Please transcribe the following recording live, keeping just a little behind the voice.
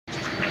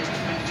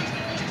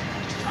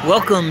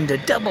Welcome to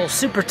Double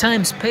Super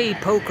Times Pay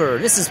Poker.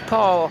 This is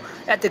Paul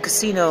at the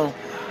casino,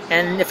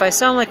 and if I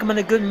sound like I'm in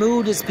a good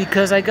mood, it's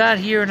because I got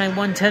here and I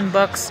won 10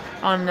 bucks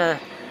on Da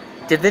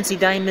Vinci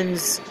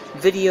Diamond's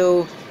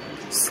video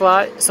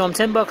slot, so I'm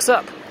 10 bucks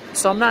up.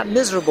 So I'm not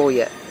miserable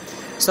yet.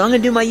 So I'm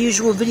gonna do my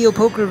usual video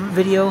poker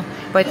video,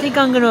 but I think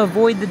I'm gonna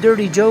avoid the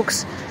dirty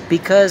jokes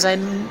because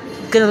I'm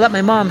gonna let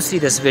my mom see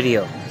this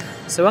video.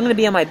 So I'm gonna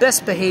be on my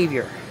best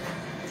behavior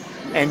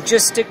and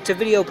just stick to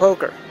video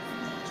poker.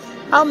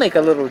 I'll make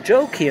a little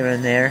joke here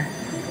and there,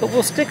 but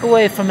we'll stick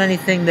away from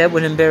anything that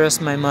would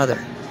embarrass my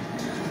mother.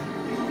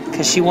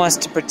 Because she wants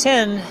to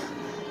pretend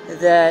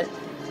that,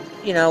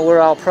 you know,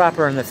 we're all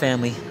proper in the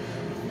family.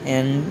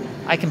 And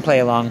I can play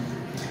along.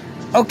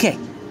 Okay,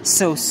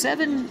 so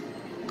 7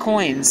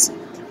 coins,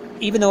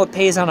 even though it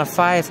pays on a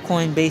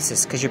 5-coin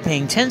basis, because you're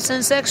paying 10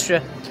 cents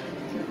extra,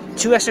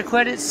 2 extra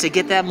credits to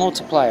get that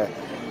multiplier.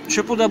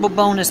 Triple-double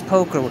bonus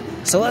poker.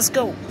 So let's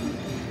go.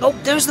 Oh,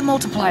 there's the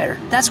multiplier.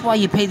 That's why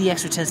you pay the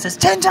extra 10 cents.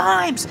 10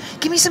 times!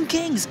 Give me some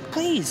kings,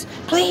 please.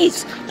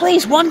 Please,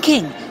 please, 1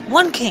 king.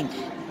 1 king.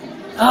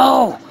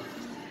 Oh.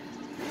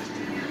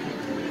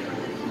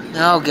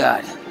 Oh,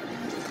 God.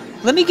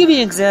 Let me give you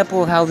an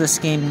example of how this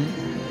game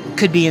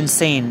could be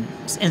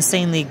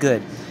insanely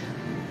good.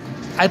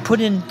 I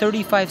put in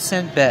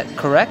 35-cent bet,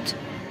 correct?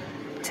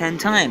 10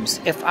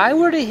 times. If I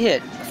were to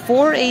hit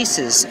 4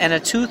 aces and a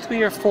 2,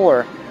 3, or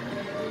 4,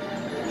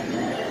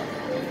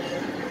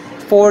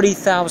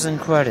 40,000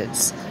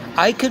 credits.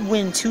 I could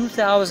win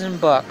 2,000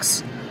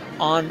 bucks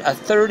on a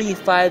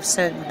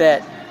 35-cent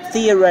bet,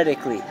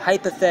 theoretically,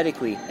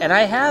 hypothetically. And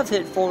I have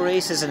hit 4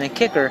 aces and a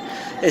kicker.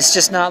 It's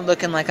just not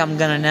looking like I'm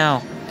gonna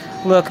now.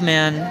 Look,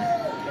 man,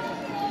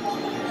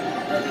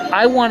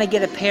 I want to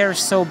get a pair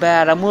so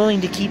bad. I'm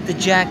willing to keep the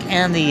jack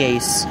and the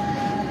ace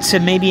to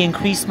maybe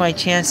increase my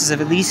chances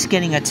of at least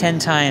getting a 10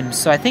 times.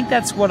 So I think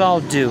that's what I'll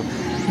do.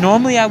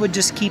 Normally I would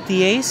just keep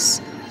the ace,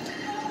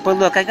 but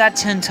look, I got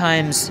 10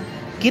 times.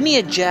 Give me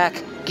a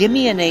jack, give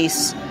me an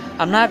ace.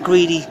 I'm not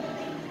greedy.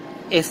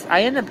 If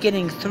I end up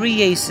getting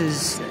 3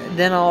 aces,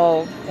 then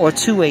or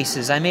 2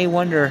 aces, I may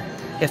wonder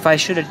if I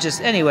should have just,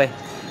 anyway.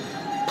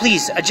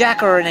 Please, a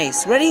jack or an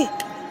ace. Ready?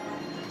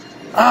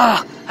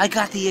 Ah, I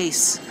got the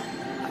ace.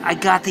 I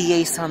got the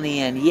ace on the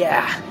end,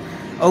 yeah.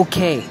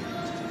 Okay.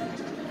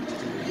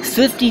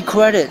 50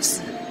 credits,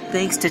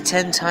 thanks to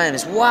 10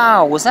 times.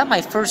 Wow, was that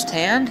my first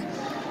hand?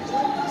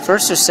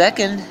 First or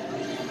second?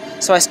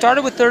 So I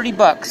started with 30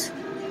 bucks.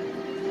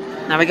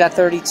 Now we got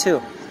 32.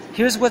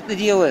 Here's what the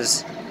deal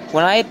is.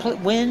 When I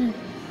win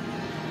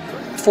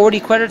 40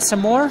 credits or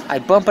more, I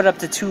bump it up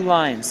to 2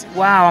 lines.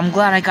 Wow, I'm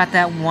glad I got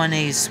that 1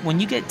 ace.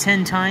 When you get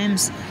 10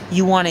 times,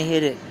 you want to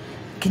hit it.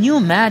 Can you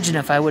imagine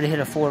if I would have hit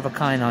a 4 of a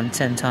kind on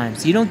 10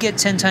 times? You don't get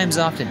 10 times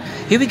often.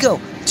 Here we go.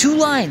 2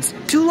 lines.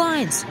 2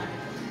 lines.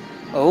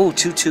 Oh,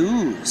 2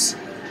 twos.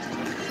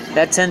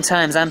 That 10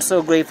 times, I'm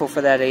so grateful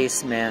for that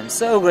ace, man.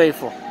 So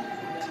grateful.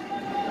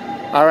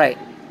 All right.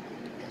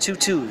 2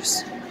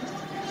 twos.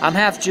 I'm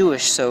half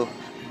Jewish, so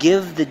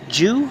give the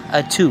Jew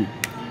a 2.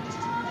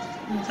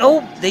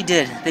 Oh, they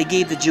did. They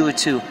gave the Jew a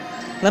 2.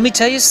 Let me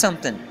tell you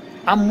something.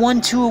 I'm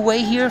 1-2 away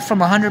here from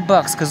 100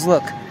 bucks, because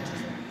look.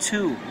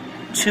 2,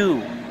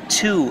 2,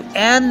 2,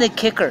 and the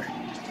kicker.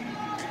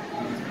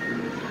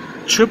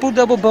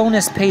 Triple-double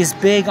bonus pays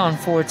big on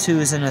 4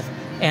 twos and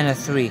a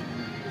 3.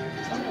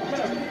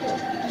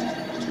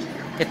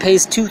 It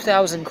pays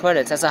 2,000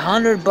 credits. That's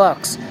 100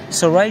 bucks.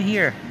 So right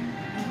here.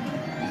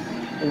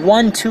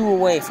 1-2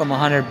 away from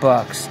 100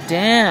 bucks.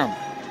 Damn.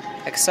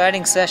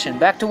 Exciting session.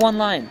 Back to 1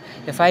 line.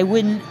 If I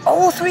win...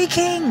 Oh, 3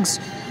 kings!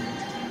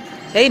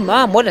 Hey,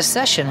 Mom, what a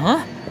session,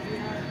 huh?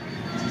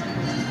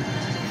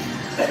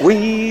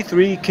 We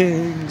 3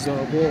 kings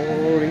of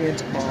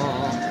Orient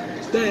are,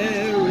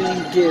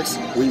 bearing gifts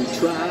we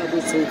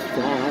travel so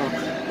far.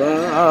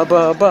 Ba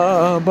ba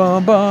ba ba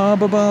ba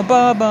ba ba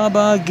ba ba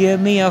ba. Give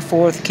me a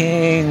 4th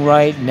king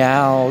right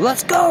now.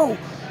 Let's go!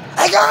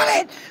 I got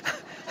it!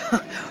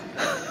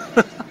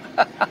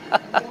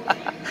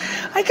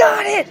 I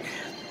got it!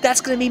 That's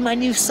gonna be my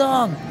new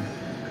song.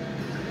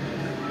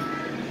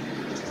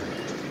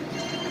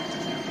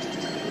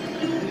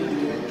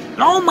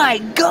 Oh my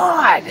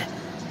God!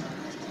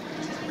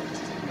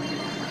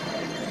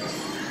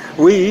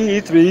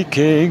 We 3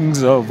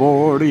 kings of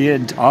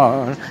Orient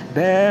are,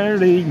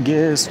 bearing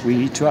gifts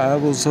we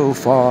travel so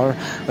far.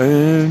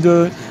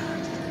 And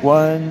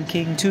 1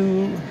 king,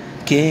 2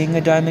 king,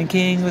 a diamond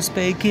king, a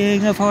spade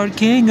king of heart,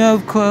 king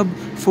of club,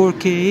 4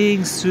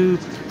 kings, 2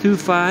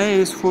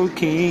 5s, 4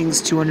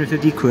 kings,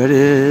 250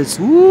 credits.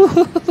 Woo!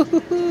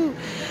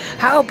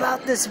 How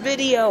about this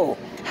video?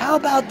 How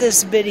about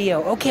this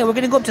video? Okay, we're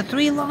gonna go up to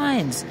 3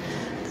 lines.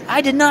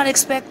 I did not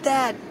expect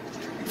that.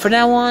 From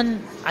now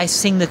on, I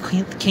sing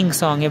the king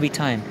song every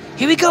time.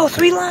 Here we go,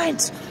 3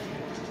 lines.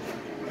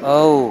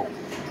 Oh.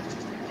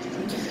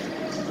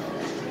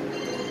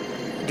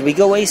 Do we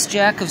go ace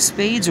jack of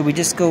spades or we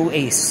just go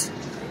ace?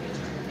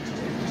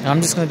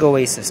 I'm just gonna go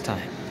ace this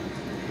time.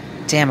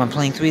 Damn, I'm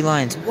playing 3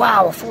 lines.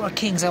 Wow, 4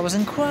 kings, that was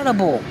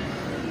incredible.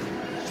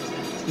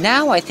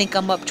 Now I think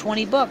I'm up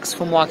 20 bucks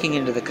from walking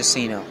into the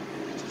casino.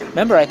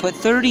 Remember, I put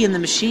 30 in the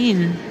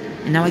machine,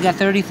 and now I got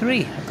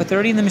 33. I put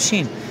 30 in the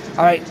machine.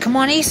 All right, come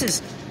on,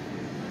 aces.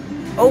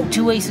 Oh,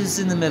 2 aces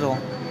in the middle.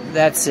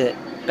 That's it.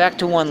 Back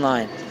to one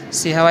line.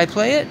 See how I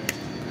play it?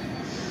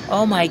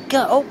 Oh my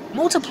god. Oh,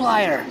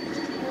 multiplier.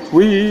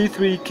 We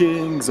 3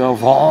 kings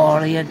of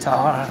Orient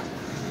are.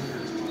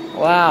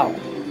 Wow.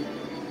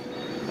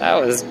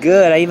 That was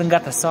good. I even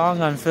got the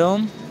song on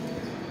film.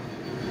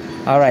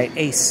 All right,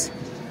 ace.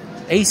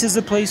 Ace is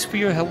a place for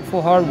your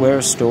helpful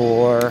hardware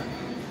store.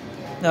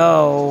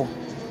 No.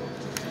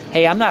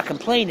 Hey, I'm not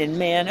complaining,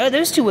 man. Oh,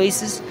 there's 2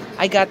 aces.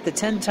 I got the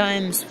 10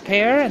 times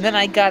pair, and then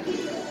I got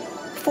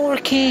 4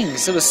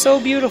 kings. It was so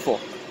beautiful.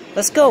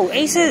 Let's go,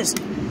 aces.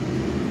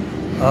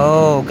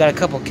 Oh, got a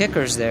couple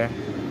kickers there.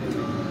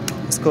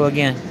 Let's go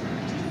again.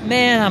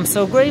 Man, I'm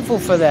so grateful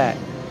for that.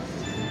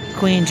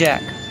 Queen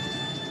Jack.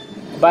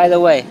 By the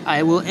way,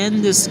 I will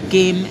end this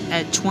game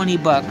at 20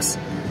 bucks.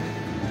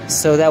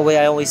 So that way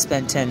I always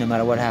spend 10 no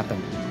matter what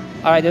happened.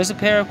 Alright, there's a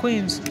pair of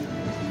queens.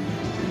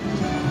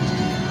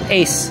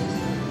 Ace.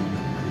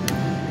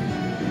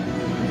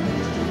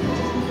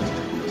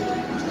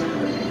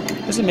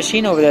 There's a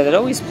machine over there that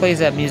always plays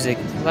that music.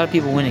 A lot of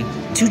people winning.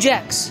 2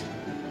 jacks.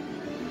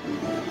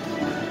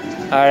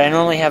 Alright, I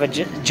normally have a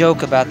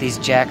joke about these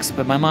jacks,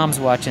 but my mom's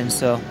watching,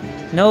 so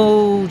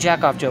no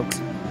jack-off jokes.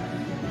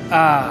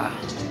 Ah.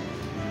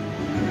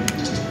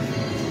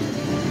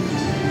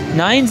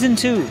 9s and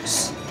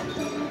 2s.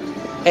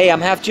 Hey,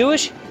 I'm half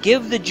Jewish.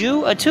 Give the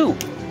Jew a 2.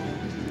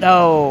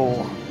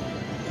 No.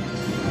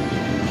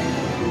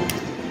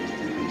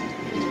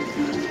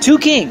 2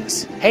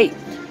 kings. Hey,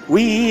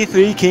 we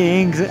 3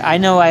 kings. I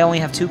know I only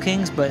have 2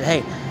 kings, but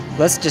hey,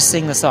 let's just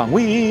sing the song.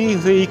 We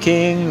 3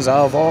 kings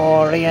of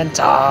Orient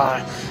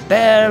are,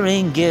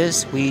 bearing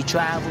gifts we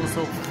travel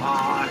so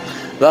far.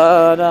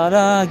 Da da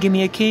da, give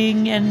me a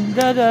king and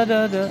da da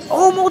da da.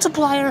 Oh,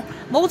 multiplier,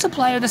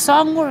 multiplier. The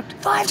song worked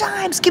 5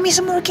 times. Give me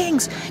some more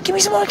kings. Give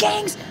me some more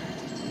kings.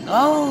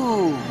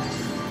 Oh,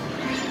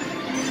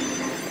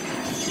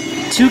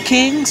 2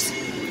 kings,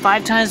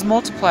 5 times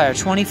multiplier,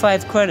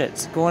 25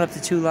 credits, going up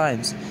to 2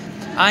 lines.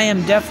 I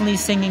am definitely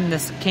singing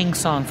this king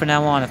song from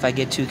now on if I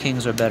get 2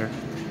 kings or better.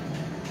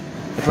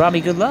 It brought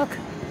me good luck.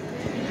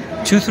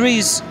 2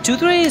 3s, 2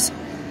 3s.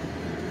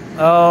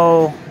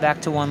 Oh,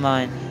 back to 1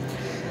 line.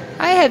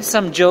 I had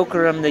some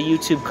joker on the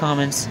YouTube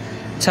comments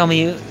tell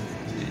me,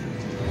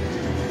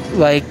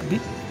 like,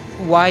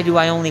 why do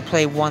I only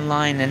play 1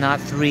 line and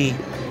not 3?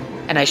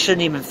 And I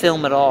shouldn't even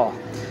film at all.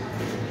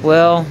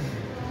 Well,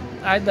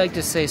 I'd like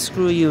to say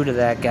screw you to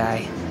that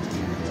guy.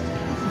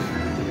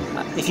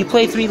 If you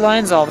play 3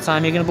 lines all the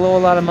time, you're going to blow a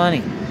lot of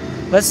money.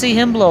 Let's see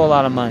him blow a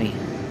lot of money.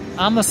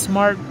 I'm a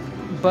smart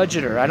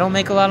budgeter. I don't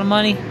make a lot of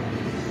money.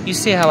 You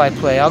see how I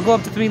play. I'll go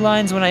up to 3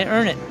 lines when I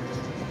earn it.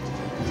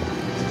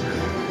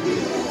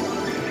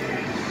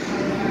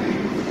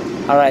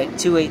 Alright,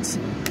 2 8s.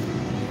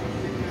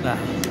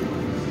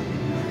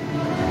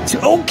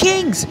 Oh,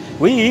 kings!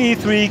 We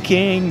 3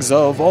 kings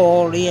of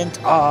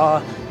Orient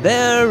are,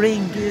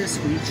 bearing gifts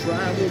we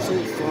travel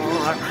so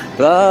far.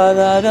 Da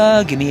da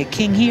da, give me a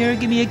king here,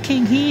 give me a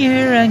king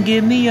here, and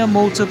give me a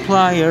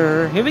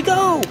multiplier. Here we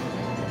go!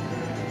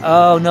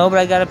 Oh, no, but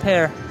I got a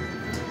pair.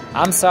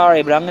 I'm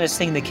sorry, but I'm going to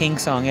sing the king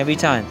song every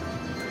time.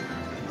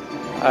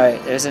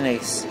 Alright, there's an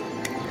ace.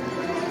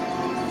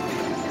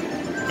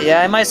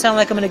 Yeah, I might sound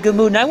like I'm in a good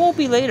mood, and I won't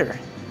be later.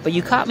 But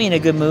you caught me in a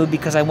good mood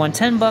because I won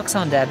 10 bucks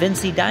on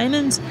DaVinci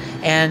Diamonds,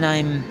 and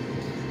I'm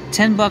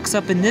 10 bucks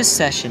up in this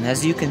session,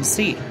 as you can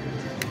see.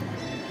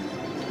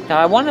 Now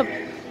I want to...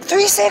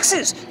 3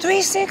 6s! 3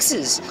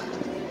 6s!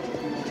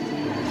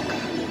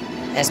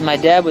 As my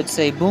dad would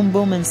say, boom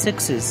boom and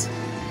 6s.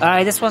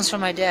 Alright, this one's for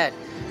my dad.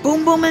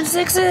 Boom boom and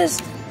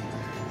 6s!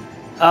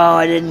 Oh,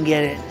 I didn't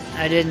get it.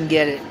 I didn't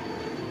get it.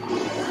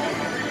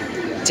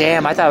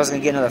 Damn, I thought I was going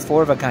to get another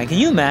 4 of a kind. Can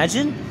you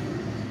imagine?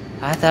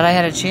 I thought I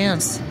had a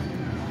chance.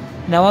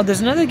 Now, there's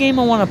another game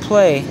I want to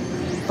play,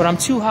 but I'm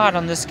too hot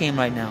on this game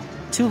right now.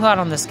 Too hot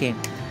on this game.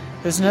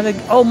 There's another...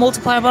 Oh,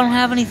 multiplier, but I don't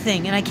have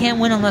anything, and I can't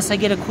win unless I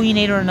get a queen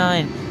 8 or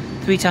 9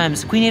 3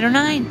 times. Queen 8 or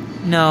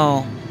 9?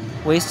 No.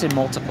 Wasted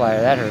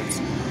multiplier. That hurts.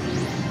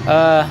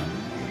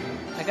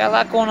 I got a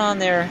lot going on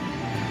there.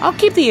 I'll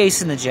keep the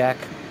ace and the jack.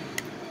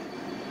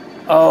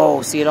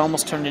 Oh, see, it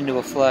almost turned into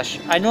a flush.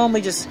 I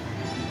normally just...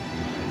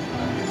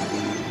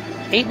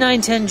 8,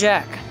 9, 10,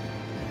 jack.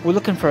 We're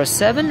looking for a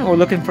 7 or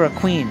looking for a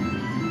queen?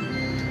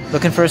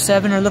 Looking for a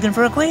 7 or looking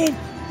for a queen?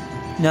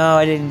 No,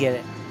 I didn't get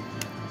it.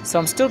 So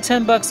I'm still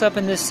 10 bucks up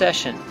in this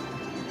session.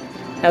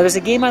 Now there's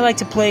a game I like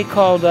to play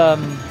called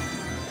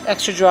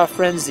Extra Draw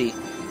Frenzy.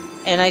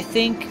 And I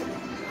think,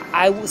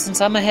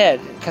 since I'm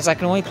ahead, because I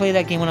can only play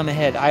that game when I'm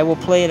ahead, I will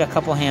play it a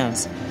couple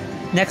hands.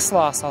 Next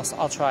loss,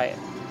 I'll try it.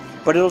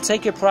 But it'll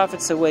take your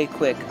profits away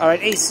quick.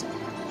 Alright, ace.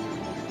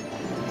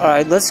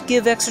 Alright, let's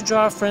give Extra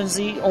Draw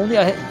Frenzy,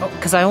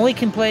 because I only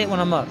can play it when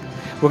I'm up.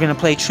 We're going to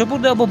play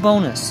triple-double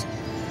bonus.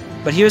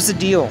 But here's the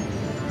deal.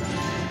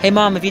 Hey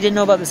Mom, if you didn't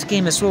know about this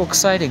game, it's real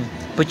exciting.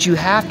 But you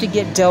have to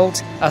get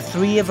dealt a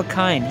 3 of a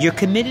kind. You're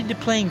committed to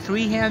playing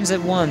 3 hands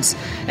at once,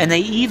 and they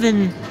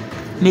even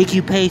make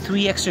you pay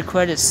 3 extra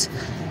credits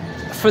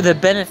for the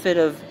benefit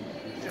of,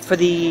 for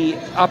the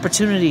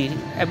opportunity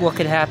at what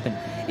could happen.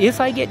 If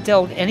I get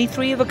dealt any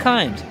 3 of a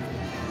kind,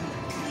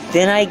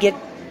 then I get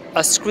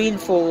a screen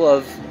full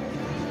of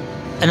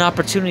an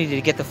opportunity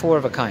to get the 4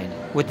 of a kind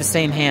with the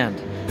same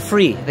hand.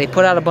 Free. They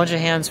put out a bunch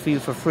of hands for you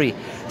for free.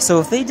 So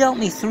if they dealt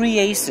me 3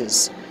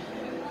 aces,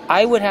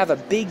 I would have a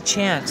big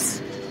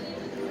chance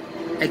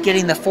at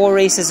getting the 4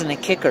 aces and a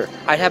kicker.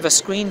 I'd have a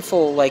screen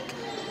full, like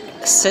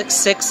 6,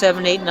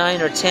 7, 8,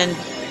 9, or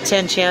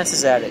 10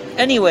 chances at it.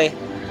 Anyway,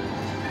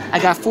 I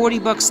got 40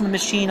 bucks in the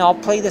machine. I'll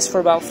play this for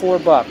about 4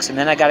 bucks, and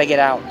then I gotta get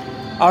out.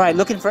 Alright,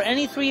 looking for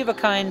any 3 of a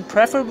kind,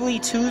 preferably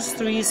 2s,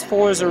 3s,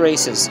 4s, or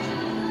aces.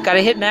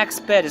 Gotta hit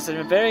max bet. It's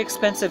a very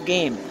expensive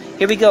game.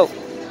 Here we go.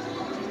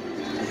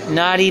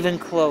 Not even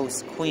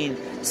close. Queen.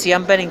 See,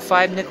 I'm betting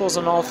 5 nickels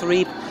on all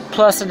 3,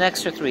 plus an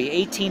extra 3.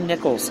 18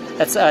 nickels.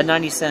 That's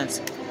 90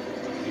 cents.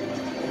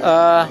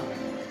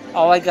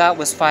 All I got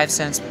was 5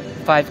 cents,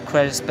 5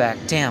 credits back.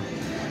 Damn.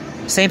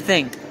 Same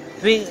thing.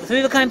 3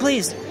 of a kind,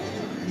 please.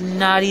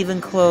 Not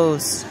even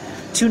close.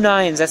 2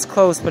 9s. That's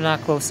close, but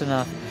not close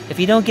enough. If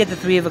you don't get the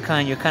 3 of a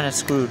kind, you're kind of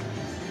screwed.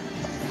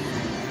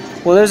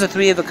 Well, there's a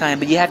 3 of a kind,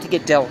 but you have to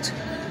get dealt.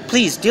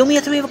 Please, deal me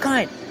a 3 of a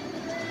kind.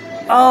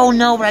 Oh,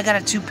 no, but I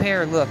got a 2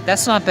 pair. Look,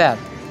 that's not bad.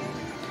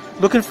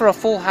 Looking for a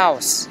full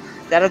house.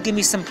 That'll give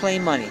me some play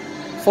money.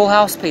 Full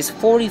house pays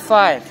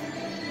 45.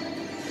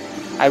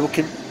 I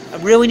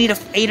really need a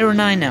 8 or a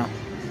 9 now.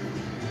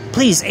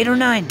 Please, 8 or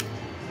 9.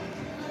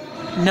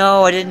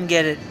 No, I didn't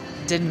get it.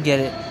 Didn't get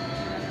it.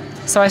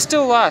 So I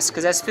still lost,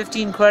 because that's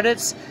 15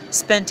 credits,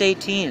 spent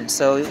 18.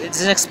 So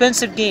it's an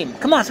expensive game.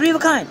 Come on, 3 of a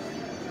kind.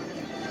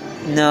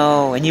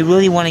 No, and you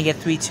really want to get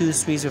 3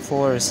 2s, 3s, or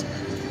 4s.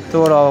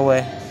 Throw it all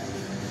away.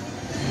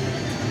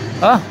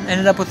 Oh,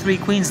 ended up with 3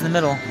 queens in the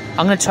middle.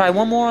 I'm going to try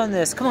one more on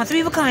this. Come on,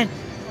 3 of a kind.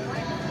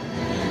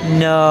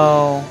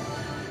 No.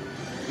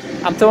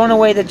 I'm throwing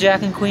away the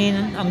jack and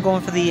queen. I'm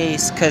going for the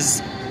ace,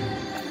 because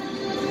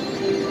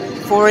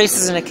 4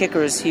 aces and a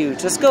kicker is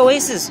huge. Let's go,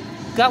 aces.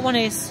 Got 1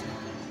 ace.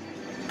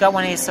 Got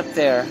 1 ace up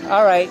there.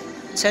 Alright,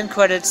 10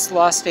 credits,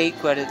 lost 8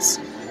 credits.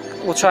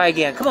 We'll try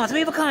again. Come on,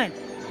 3 of a kind.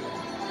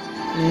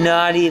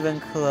 Not even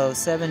close.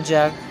 7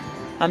 jack.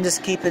 I'm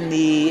just keeping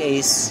the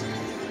ace.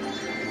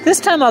 This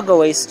time I'll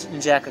go ace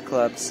and jack of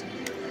clubs.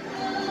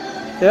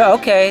 Yeah,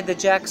 okay, the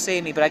jack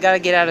saved me, but I gotta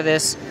get out of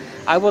this.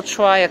 I will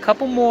try a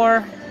couple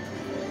more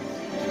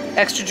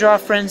extra draw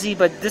frenzy,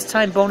 but this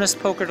time bonus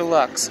poker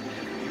deluxe.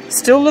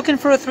 Still looking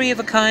for a 3 of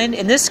a kind.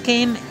 In this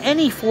game,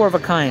 any 4 of a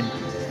kind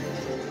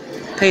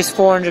pays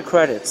 400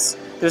 credits.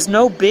 There's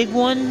no big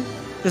one.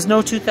 There's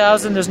no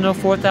 2,000. There's no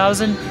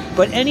 4,000.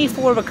 But any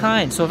 4 of a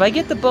kind. So if I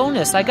get the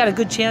bonus, I got a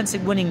good chance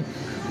at winning,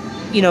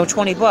 you know,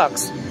 20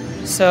 bucks.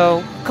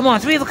 So, come on,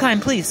 3 of a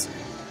kind, please.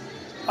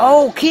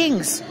 Oh,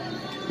 kings.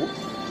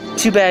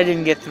 Too bad I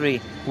didn't get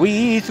 3.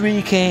 We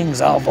 3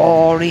 kings of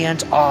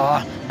Orient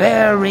are,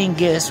 bearing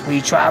gifts we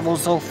travel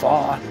so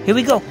far. Here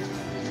we go.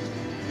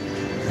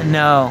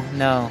 No,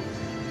 no.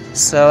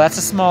 So that's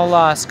a small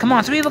loss. Come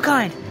on, 3 of a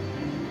kind.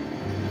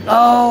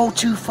 Oh,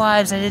 2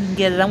 5s. I didn't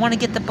get it. I want to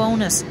get the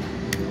bonus.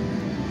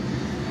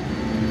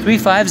 3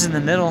 5s in the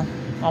middle.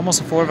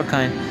 Almost a 4 of a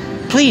kind.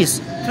 Please,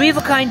 3 of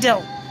a kind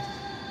dealt.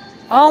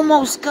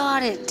 Almost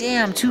got it.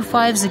 Damn, 2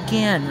 5s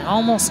again.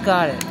 Almost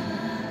got it.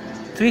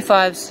 3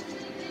 5s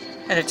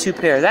and a 2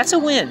 pair. That's a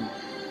win.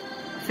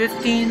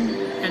 15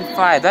 and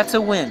 5. That's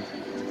a win.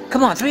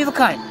 Come on, 3 of a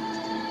kind.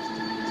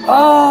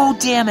 Oh,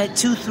 damn it.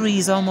 2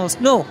 3s almost.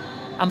 No,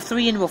 I'm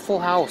 3 into a full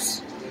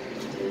house.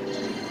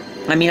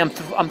 I mean,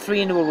 I'm 3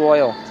 into a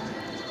royal.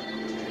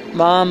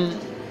 Mom,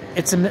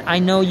 I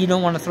know you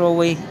don't want to throw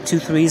away 2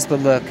 3s, but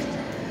look.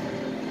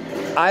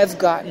 I've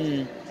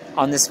gotten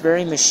on this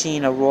very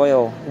machine a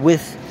royal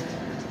with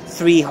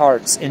 3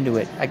 hearts into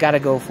it. I gotta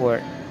go for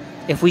it.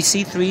 If we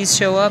see 3s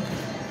show up,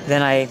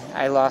 then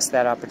I lost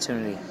that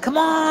opportunity. Come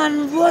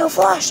on, royal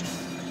flush!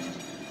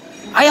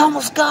 I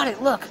almost got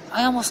it, look.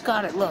 I almost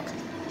got it, look.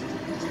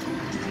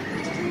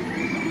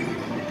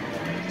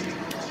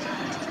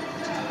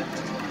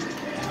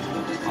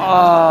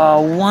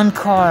 Oh, 1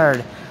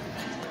 card.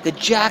 The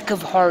Jack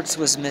of Hearts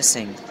was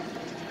missing.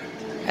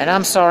 And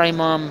I'm sorry,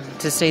 Mom,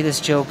 to say this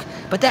joke,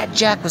 but that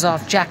Jack was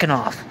off jacking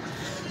off.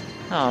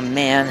 Oh,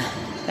 man.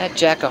 That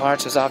Jack of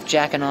Hearts was off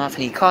jacking off,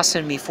 and he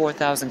costed me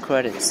 4,000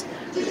 credits.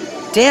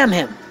 Damn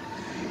him!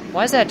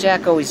 Why is that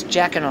Jack always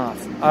jacking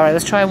off? Alright,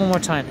 let's try it one more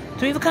time.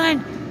 3 of a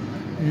kind?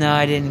 No,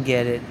 I didn't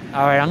get it.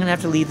 Alright, I'm gonna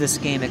have to leave this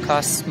game. It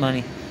costs money.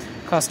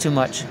 It costs too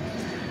much.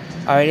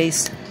 Alright,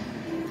 ace.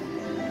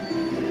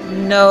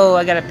 No,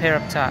 I got a pair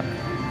up top.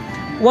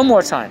 One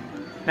more time.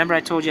 Remember I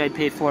told you I'd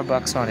pay 4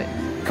 bucks on it.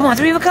 Come on,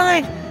 3 of a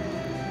kind!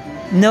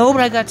 No,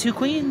 but I got 2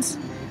 queens.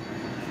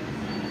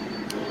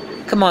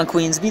 Come on,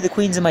 queens. Be the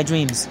queens of my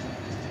dreams.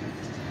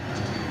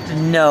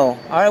 No.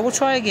 Alright, we'll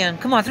try again.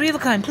 Come on, 3 of a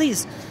kind,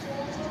 please.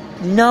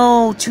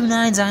 No, 2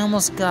 9s. I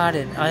almost got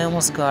it. I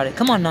almost got it.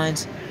 Come on,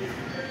 9s.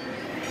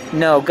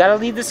 No, gotta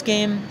leave this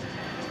game.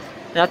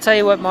 And I'll tell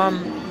you what,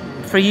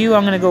 Mom. For you,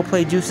 I'm gonna go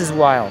play Deuces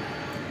Wild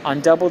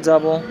on Double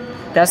Double.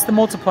 That's the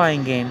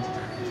multiplying game.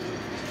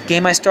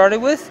 Game I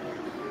started with,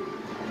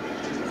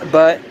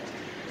 but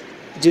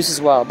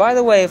Deuces Wild. By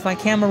the way, if my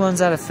camera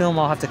runs out of film,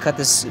 I'll have to cut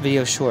this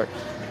video short.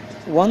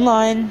 1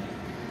 line,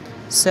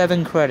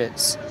 7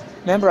 credits.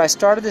 Remember, I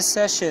started this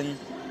session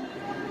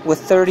with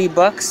 30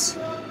 bucks,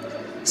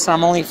 so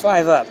I'm only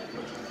 5 up.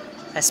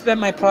 I spent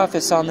my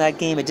profits on that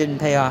game, it didn't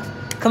pay off.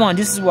 Come on,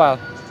 Deuces Wild.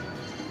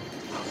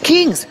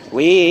 Kings!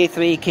 We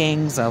 3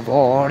 kings of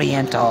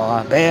Orient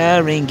are,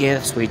 bearing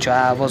gifts we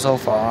travel so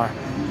far.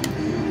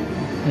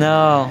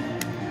 No.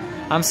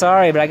 I'm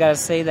sorry, but I gotta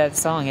say that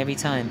song every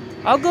time.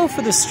 I'll go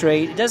for the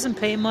straight. It doesn't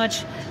pay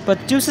much,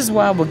 but Deuces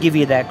Wild will give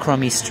you that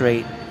crummy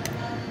straight.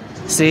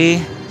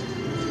 See?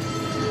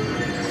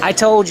 I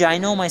told you, I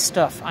know my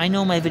stuff. I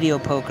know my video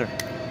poker.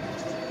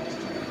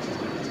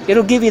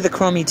 It'll give you the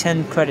crummy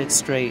 10 credits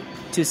straight.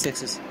 2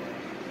 6s.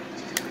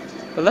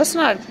 But let's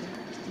not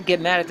get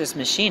mad at this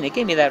machine. It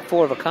gave me that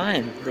 4 of a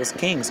kind. This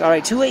kings.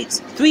 Alright, 2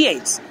 8s. 3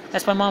 8s.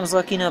 That's my mom's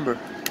lucky number.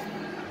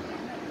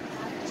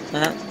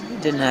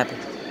 Didn't happen.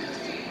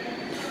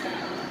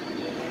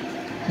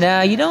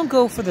 Now, you don't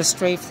go for the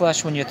straight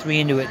flush when you're 3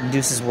 into it and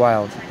Deuces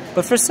Wild.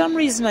 But for some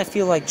reason, I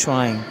feel like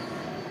trying.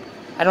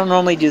 I don't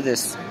normally do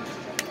this.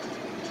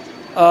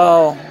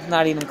 Oh,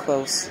 not even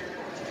close.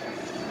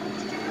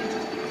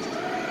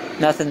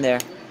 Nothing there.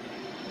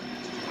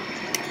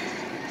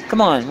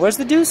 Come on, where's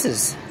the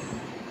deuces?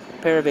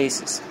 Pair of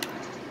aces.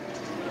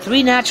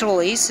 3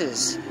 natural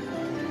aces.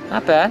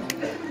 Not bad.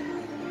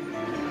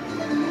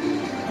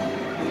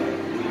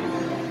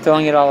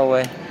 Throwing it all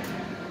away.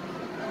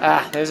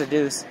 Ah, there's a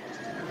deuce.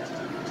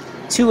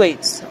 2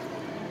 8s.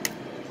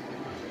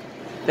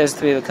 There's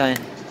 3 of a kind.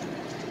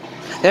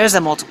 There's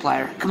a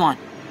multiplier. Come on.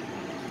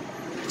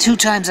 2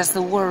 times, that's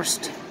the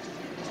worst.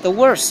 The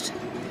worst.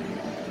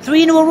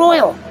 3 into a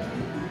royal.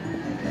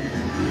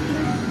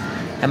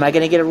 Am I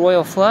going to get a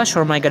royal flush,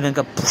 or am I going to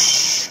go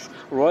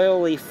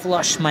royally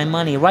flush my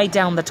money right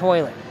down the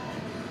toilet?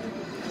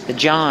 The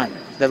John,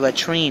 the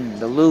latrine,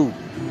 the loo,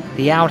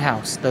 the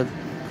outhouse, the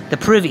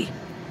privy,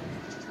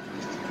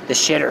 the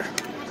shitter.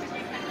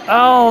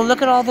 Oh,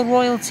 look at all the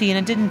royalty, and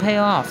it didn't pay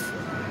off.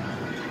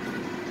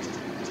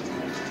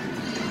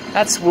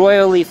 That's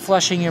royally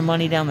flushing your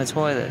money down the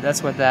toilet.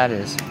 That's what that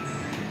is.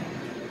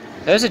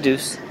 There's a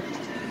deuce.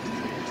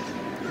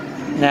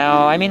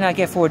 Now, I may not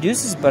get 4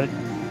 deuces, but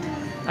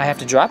I have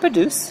to drop a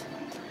deuce.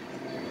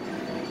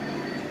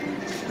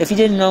 If you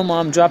didn't know,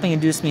 Mom, dropping a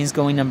deuce means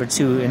going number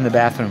 2 in the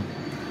bathroom.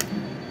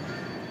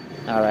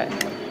 Alright.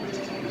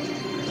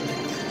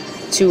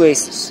 2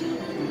 aces.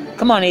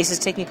 Come on, aces,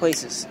 take me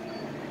places.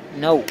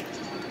 No.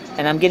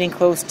 And I'm getting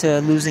close to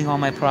losing all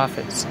my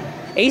profits.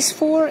 Ace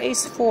 4,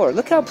 ace 4.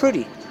 Look how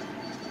pretty.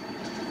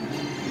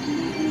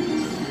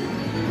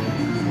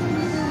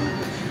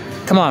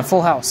 Come on,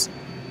 full house.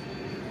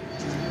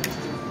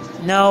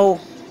 No.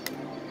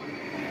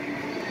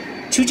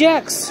 2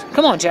 jacks.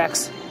 Come on,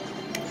 jacks.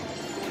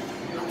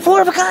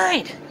 4 of a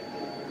kind.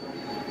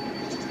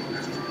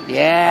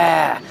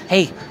 Yeah.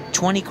 Hey,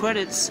 20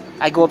 credits.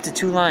 I go up to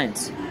 2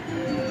 lines.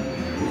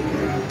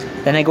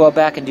 Then I go up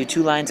back and do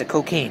 2 lines of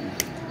cocaine.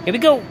 Here we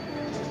go.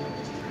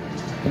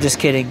 I'm just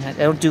kidding. I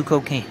don't do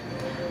cocaine.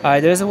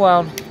 Alright, there's a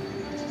wild.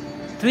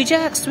 3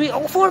 jacks. 3.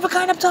 Oh, 4 of a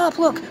kind up top.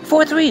 Look.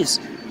 4 3s.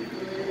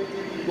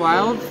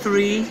 Wild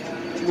 3.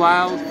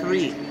 Wild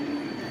 3.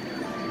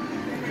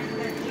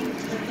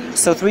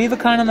 So 3 of a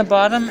kind on the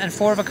bottom and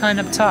 4 of a kind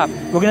up top.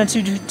 We're going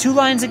to do 2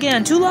 lines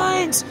again. 2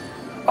 lines!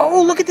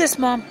 Oh, look at this,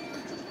 Mom.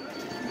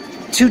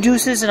 2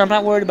 deuces, and I'm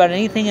not worried about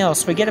anything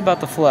else. Forget about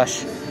the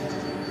flush.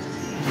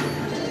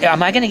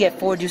 Am I going to get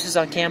 4 deuces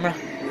on camera?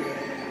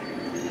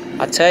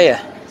 I'll tell you.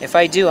 If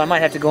I do, I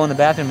might have to go in the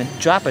bathroom and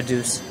drop a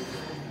deuce.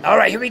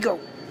 Alright, here we go.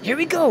 Here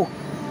we go.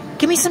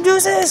 Give me some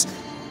deuces!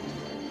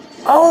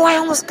 Oh, I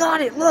almost got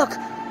it. Look.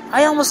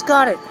 I almost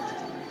got it.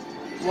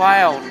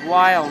 Wild,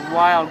 wild,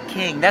 wild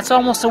king. That's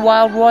almost a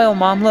wild royal,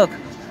 Mom. Look.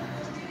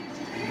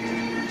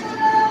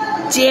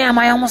 Damn,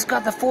 I almost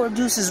got the 4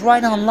 deuces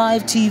right on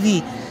live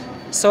TV.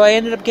 So I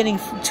ended up getting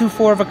 2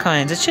 4 of a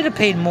kinds. It should have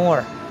paid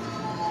more.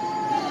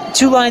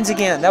 2 lines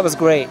again. That was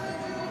great.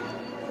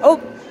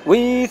 Oh.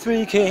 We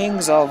 3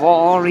 kings of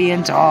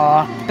Orient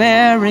are,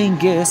 bearing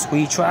gifts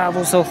we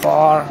travel so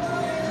far.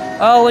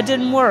 Oh, it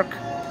didn't work.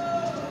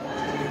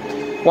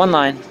 1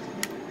 line.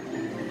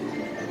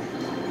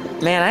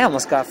 Man, I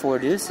almost got 4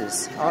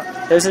 deuces. Oh,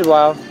 there's a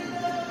wild.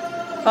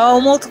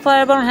 Oh,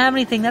 multiplier, but I don't have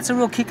anything. That's a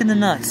real kick in the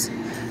nuts.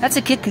 That's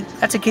a kick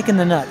in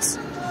the nuts.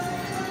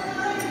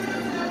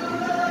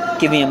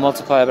 Give me a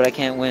multiplier, but I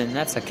can't win.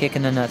 That's a kick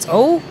in the nuts.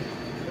 Oh?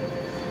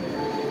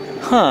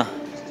 Huh.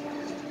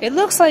 It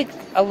looks like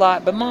a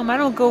lot, but Mom, I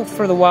don't go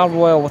for the wild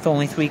royal with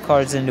only 3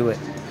 cards into it.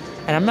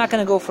 And I'm not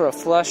going to go for a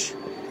flush.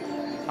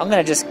 I'm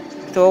going to just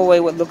throw away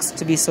what looks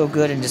to be so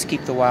good and just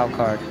keep the wild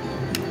card.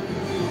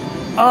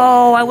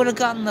 Oh, I would have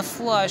gotten the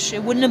flush.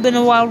 It wouldn't have been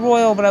a wild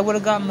royal, but I would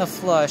have gotten the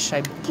flush.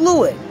 I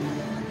blew it.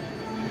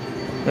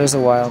 There's a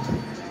wild.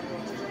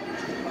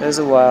 There's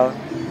a wild.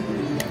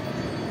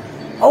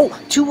 Oh,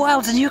 2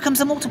 wilds, and here comes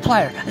the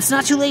multiplier. It's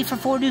not too late for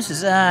 4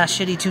 deuces. Ah,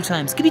 shitty 2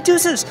 times. Give me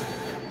deuces.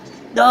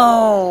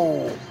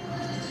 No.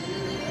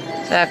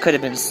 That could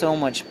have been so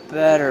much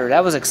better.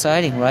 That was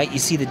exciting, right? You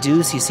see the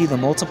deuce, you see the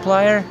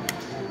multiplier.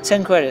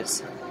 10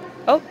 credits.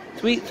 Oh,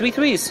 three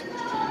threes.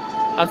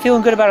 I'm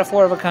feeling good about a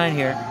 4 of a kind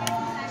here.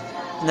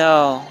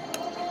 No.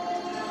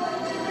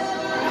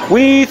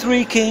 We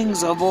 3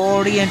 kings of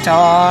Orient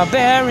are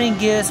bearing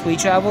gifts. We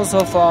travel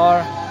so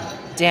far.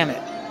 Damn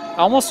it.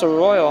 Almost a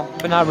royal,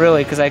 but not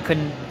really, because I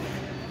couldn't.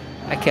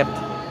 I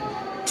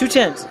kept 2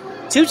 tens.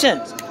 2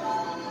 tens.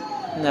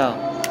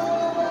 No.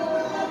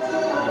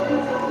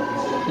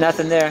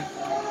 Nothing there.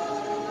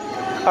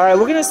 Alright,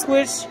 we're going to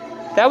switch.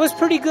 That was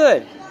pretty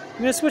good. I'm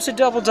going to switch to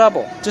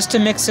double-double, just to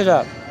mix it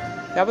up.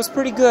 That was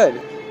pretty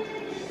good.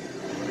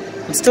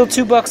 I'm still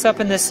 $2 up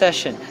in this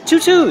session. 2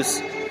 twos.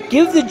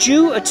 Give the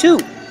Jew a 2.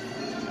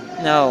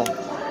 No.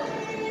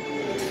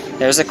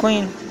 There's a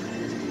queen.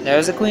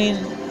 There's a queen.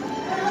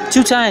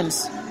 2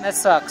 times. That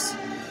sucks.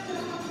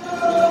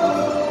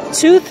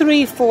 2,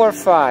 3, 4,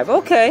 5.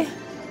 Okay.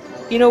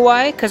 You know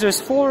why? Because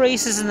there's 4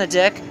 aces in the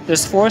deck.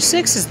 There's 4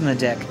 sixes in the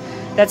deck.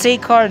 That's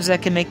 8 cards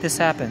that can make this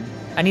happen.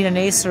 I need an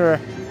ace or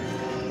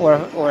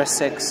a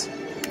 6.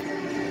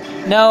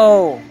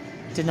 No!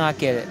 Did not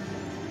get it.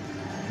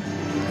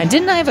 And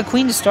didn't I have a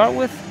queen to start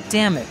with?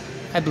 Damn it.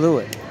 I blew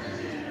it.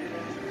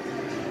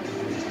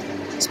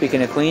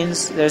 Speaking of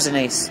queens, there's an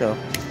ace, though.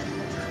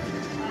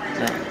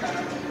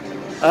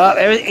 No.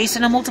 Ace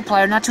and a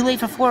multiplier. Not too late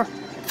for 4.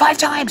 5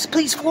 times!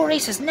 Please, 4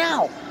 aces,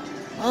 now!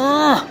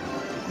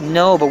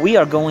 No, but we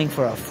are going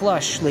for a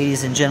flush,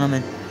 ladies and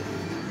gentlemen.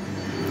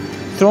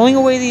 Throwing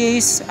away the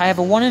ace, I have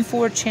a 1 in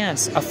 4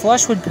 chance. A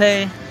flush would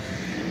pay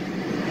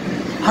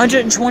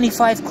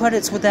 125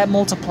 credits with that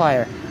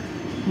multiplier.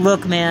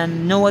 Look,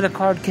 man, no other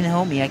card can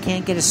help me. I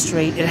can't get it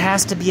straight. It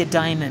has to be a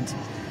diamond.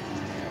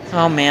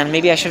 Oh, man,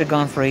 maybe I should have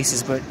gone for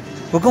aces, but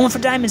we're going for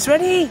diamonds.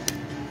 Ready?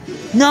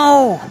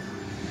 No!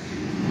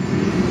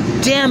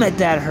 Damn it,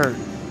 that hurt.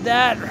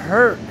 That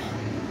hurt.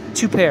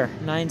 2 pair,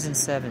 9s and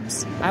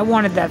 7s. I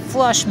wanted that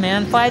flush,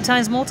 man. 5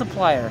 times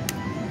multiplier.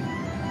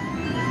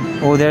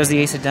 Oh, there's the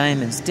ace of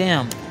diamonds.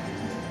 Damn.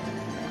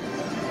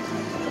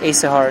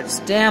 Ace of hearts.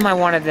 Damn, I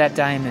wanted that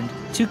diamond.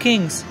 2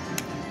 kings.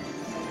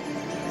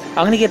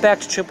 I'm going to get back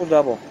to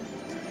triple-double.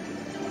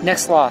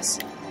 Next loss.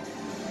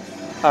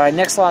 Alright,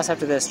 next loss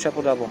after this.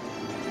 Triple-double.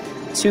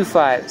 2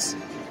 5s.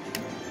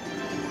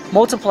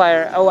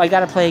 Multiplier. Oh, I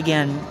got to play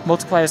again.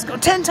 Multipliers go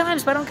 10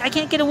 times, but I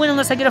can't get a win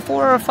unless I get a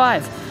 4 or a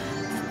 5.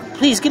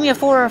 Please, give me a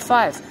 4 or a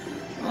 5.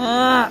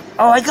 Oh,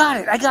 I got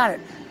it. I got it.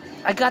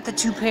 I got the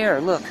 2 pair.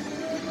 Look.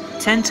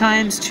 10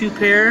 times 2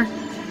 pair.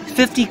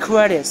 50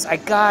 credits. I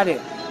got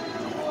it.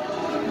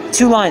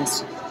 2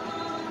 lines.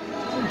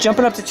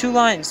 Jumping up to 2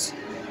 lines.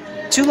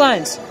 2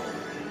 lines.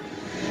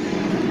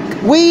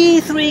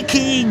 We 3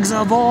 kings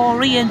of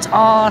Orient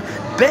are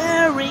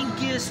bearing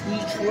gifts. We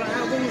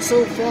travel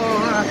so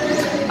far.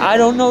 I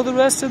don't know the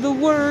rest of the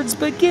words,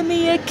 but give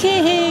me a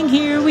king.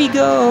 Here we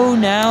go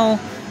now.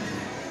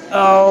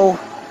 Oh.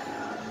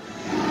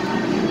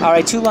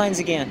 Alright, 2 lines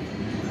again.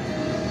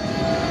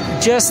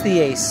 Just the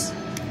ace.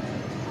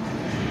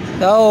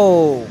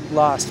 Oh,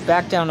 lost.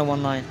 Back down to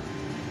 1 line.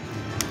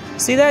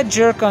 See that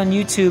jerk on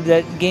YouTube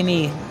that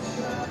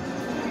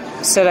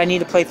said I need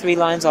to play 3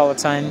 lines all the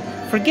time?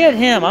 Forget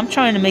him. I'm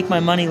trying to make my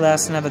money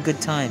last and have a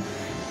good time.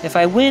 If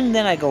I win,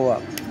 then I go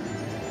up.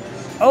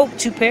 Oh,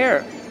 2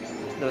 pair.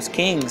 Those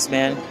kings,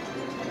 man.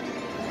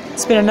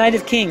 It's been a night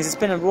of kings. It's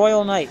been a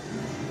royal night.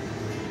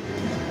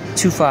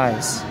 2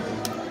 5s.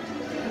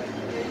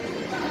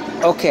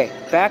 Okay,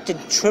 back to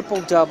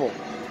triple-double.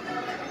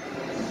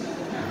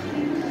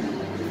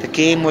 The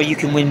game where you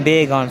can win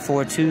big on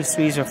 4 2s,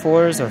 3s, or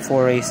 4s, or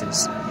 4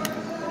 aces.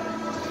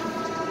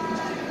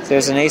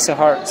 There's an ace of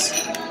hearts.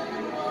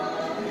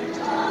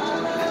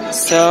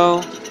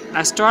 So,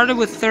 I started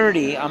with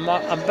 30. I'm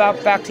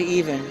about back to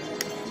even.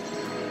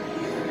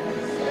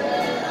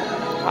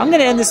 I'm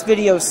going to end this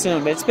video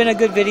soon, but it's been a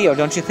good video,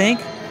 don't you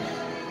think?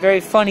 Very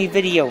funny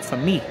video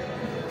from me.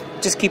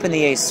 Just keeping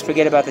the ace.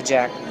 Forget about the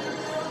jack.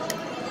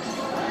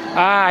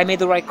 Ah, I made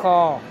the right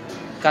call.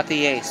 Got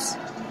the ace.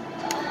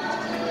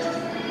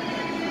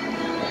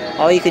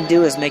 All you can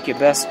do is make your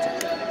best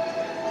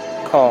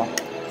call.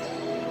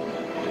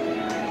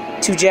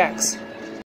 2 jacks.